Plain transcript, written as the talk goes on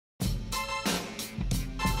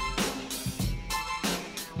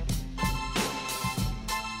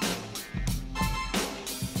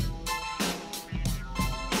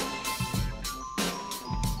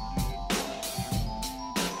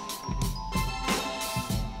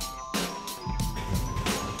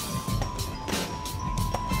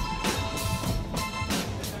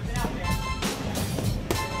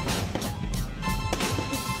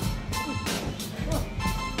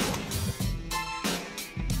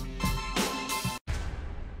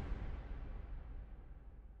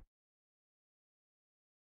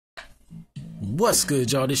What's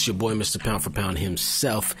good, y'all? This your boy, Mr. Pound for Pound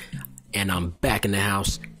himself, and I'm back in the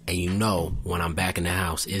house. And you know, when I'm back in the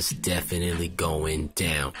house, it's definitely going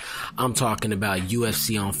down. I'm talking about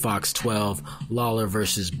UFC on Fox 12, Lawler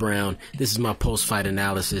versus Brown. This is my post-fight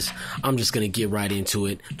analysis. I'm just going to get right into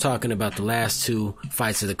it, talking about the last two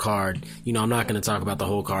fights of the card. You know, I'm not going to talk about the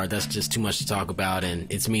whole card. That's just too much to talk about,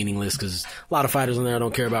 and it's meaningless because a lot of fighters on there I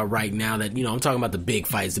don't care about right now. That, you know, I'm talking about the big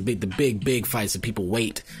fights, the big fights that people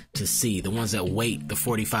wait to see, the ones that wait the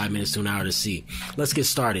 45 minutes to an hour to see. Let's get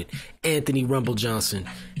started. Anthony Rumble Johnson,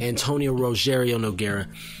 Antonio Rogerio Nogueira.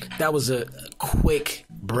 That was a quick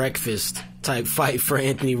breakfast type fight for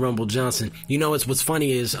Anthony Rumble Johnson. You know, what's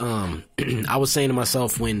funny is I was saying to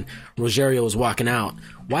myself when Rogerio was walking out,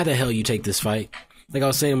 why the hell you take this fight? Like, I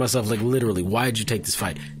was saying to myself, like, literally, why did you take this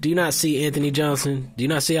fight? Do you not see Anthony Johnson? Do you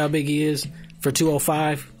not see how big he is for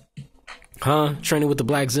 205? Huh? Training with the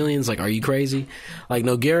Black Zillions? Like, are you crazy? Like,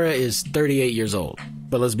 Nogueira is 38 years old.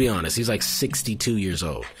 But let's be honest, he's like 62 years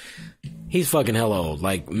old. He's fucking hella old,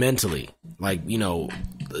 like, mentally. Like, you know,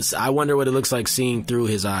 I wonder what it looks like seeing through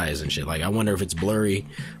his eyes and shit. Like, I wonder if it's blurry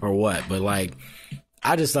or what. But, like,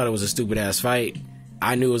 I just thought it was a stupid-ass fight.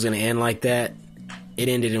 I knew it was going to end like that. It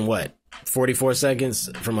ended in, what, 44 seconds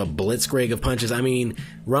from a blitzkrieg of punches? I mean,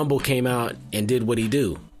 Rumble came out and did what he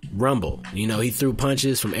do. Rumble. You know, he threw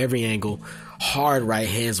punches from every angle. Hard right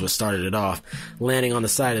hands what started it off, landing on the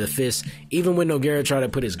side of the fist. Even when Nogueira tried to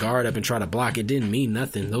put his guard up and try to block, it didn't mean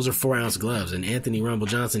nothing. Those are 4-ounce gloves, and Anthony Rumble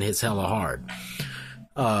Johnson hits hella hard.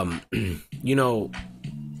 You know,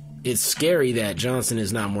 it's scary that Johnson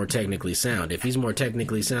is not more technically sound. If he's more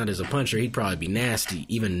technically sound as a puncher, he'd probably be nasty,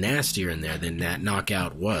 even nastier in there than that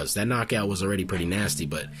knockout was. That knockout was already pretty nasty,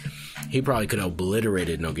 but he probably could have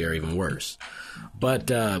obliterated Nogueira even worse.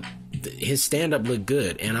 But his stand-up looked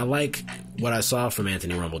good, and I like what I saw from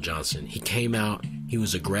Anthony Rumble Johnson. He came out, he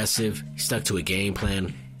was aggressive, he stuck to a game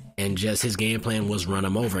plan, and just his game plan was run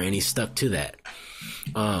him over, and he stuck to that.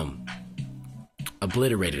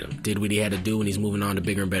 Obliterated him, did what he had to do, and he's moving on to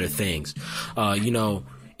bigger and better things. You know,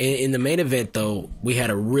 in the main event, though, we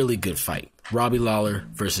had a really good fight. Robbie Lawler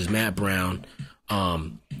versus Matt Brown.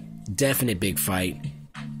 Definite big fight.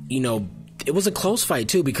 You know, it was a close fight,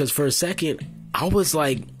 too, because for a second, I was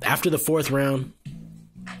like, after the fourth round,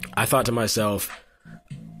 I thought to myself,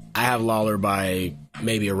 I have Lawler by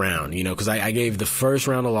maybe a round, you know, because I gave the first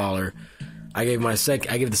round to Lawler, I gave the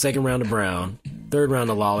second round to Brown, third round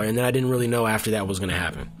to Lawler, and then I didn't really know after that was going to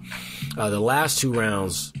happen. The last two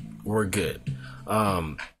rounds were good,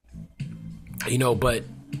 you know, but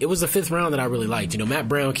it was the fifth round that I really liked. You know, Matt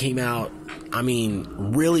Brown came out, I mean,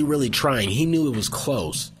 really, really trying. He knew it was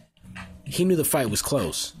close. He knew the fight was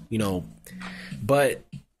close, you know. But,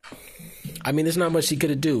 I mean, there's not much he could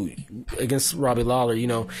have do against Robbie Lawler, you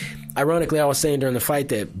know. Ironically, I was saying during the fight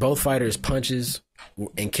that both fighters' punches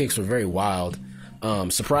and kicks were very wild.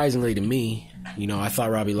 Surprisingly to me, you know, I thought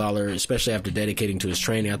Robbie Lawler, especially after dedicating to his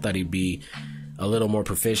training, I thought he'd be a little more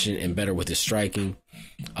proficient and better with his striking.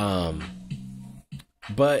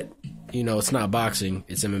 But, you know, it's not boxing,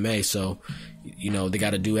 it's MMA, so, you know, they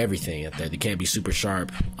got to do everything out there. They can't be super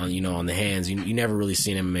sharp on, you know, on the hands. You never really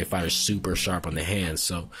see an MMA fighter super sharp on the hands.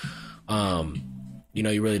 So, you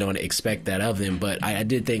know, you really don't expect that of them. But I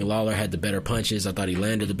did think Lawler had the better punches. I thought he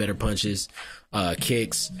landed the better punches,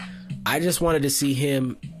 kicks. I just wanted to see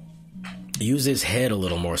him use his head a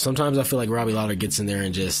little more. Sometimes I feel like Robbie Lawler gets in there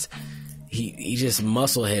and just, he just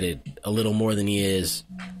muscle-headed a little more than he is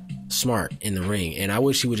smart in the ring, and I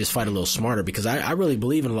wish he would just fight a little smarter, because I really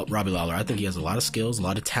believe in Robbie Lawler. I think he has a lot of skills, a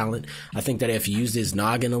lot of talent. I think that if he used his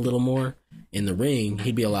noggin a little more in the ring,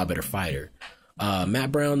 he'd be a lot better fighter.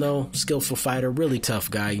 Matt Brown, though, skillful fighter, really tough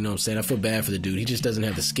guy, you know what I'm saying? I feel bad for the dude. He just doesn't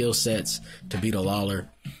have the skill sets to beat a Lawler,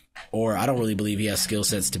 or I don't really believe he has skill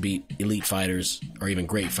sets to beat elite fighters or even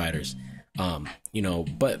great fighters. You know,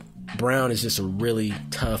 but Brown is just a really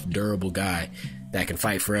tough, durable guy that can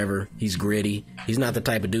fight forever. He's gritty. He's not the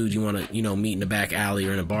type of dude you want to, you know, meet in the back alley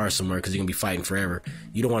or in a bar somewhere because you're going to be fighting forever.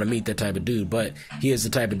 You don't want to meet that type of dude, but he is the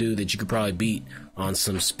type of dude that you could probably beat on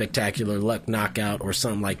some spectacular luck knockout or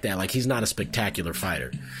something like that. Like, he's not a spectacular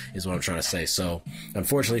fighter, is what I'm trying to say. So,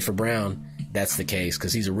 unfortunately for Brown, that's the case,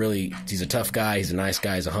 because he's a tough guy, he's a nice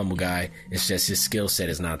guy, he's a humble guy. It's just his skill set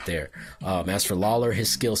is not there. As for Lawler, his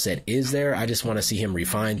skill set is there. I just want to see him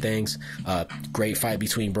refine things. Great fight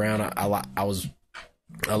between Brown.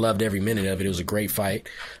 I loved every minute of it. It was a great fight.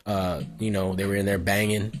 You know, they were in there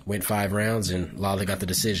banging, went 5 rounds, and Lawler got the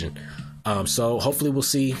decision. So hopefully we'll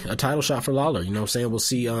see a title shot for Lawler. You know what I'm saying? We'll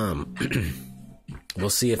see, we'll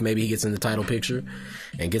see if maybe he gets in the title picture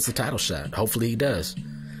and gets the title shot. Hopefully he does.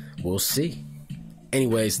 We'll see.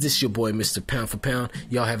 Anyways, this is your boy, Mr. Pound for Pound.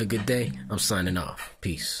 Y'all have a good day. I'm signing off.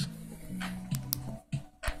 Peace.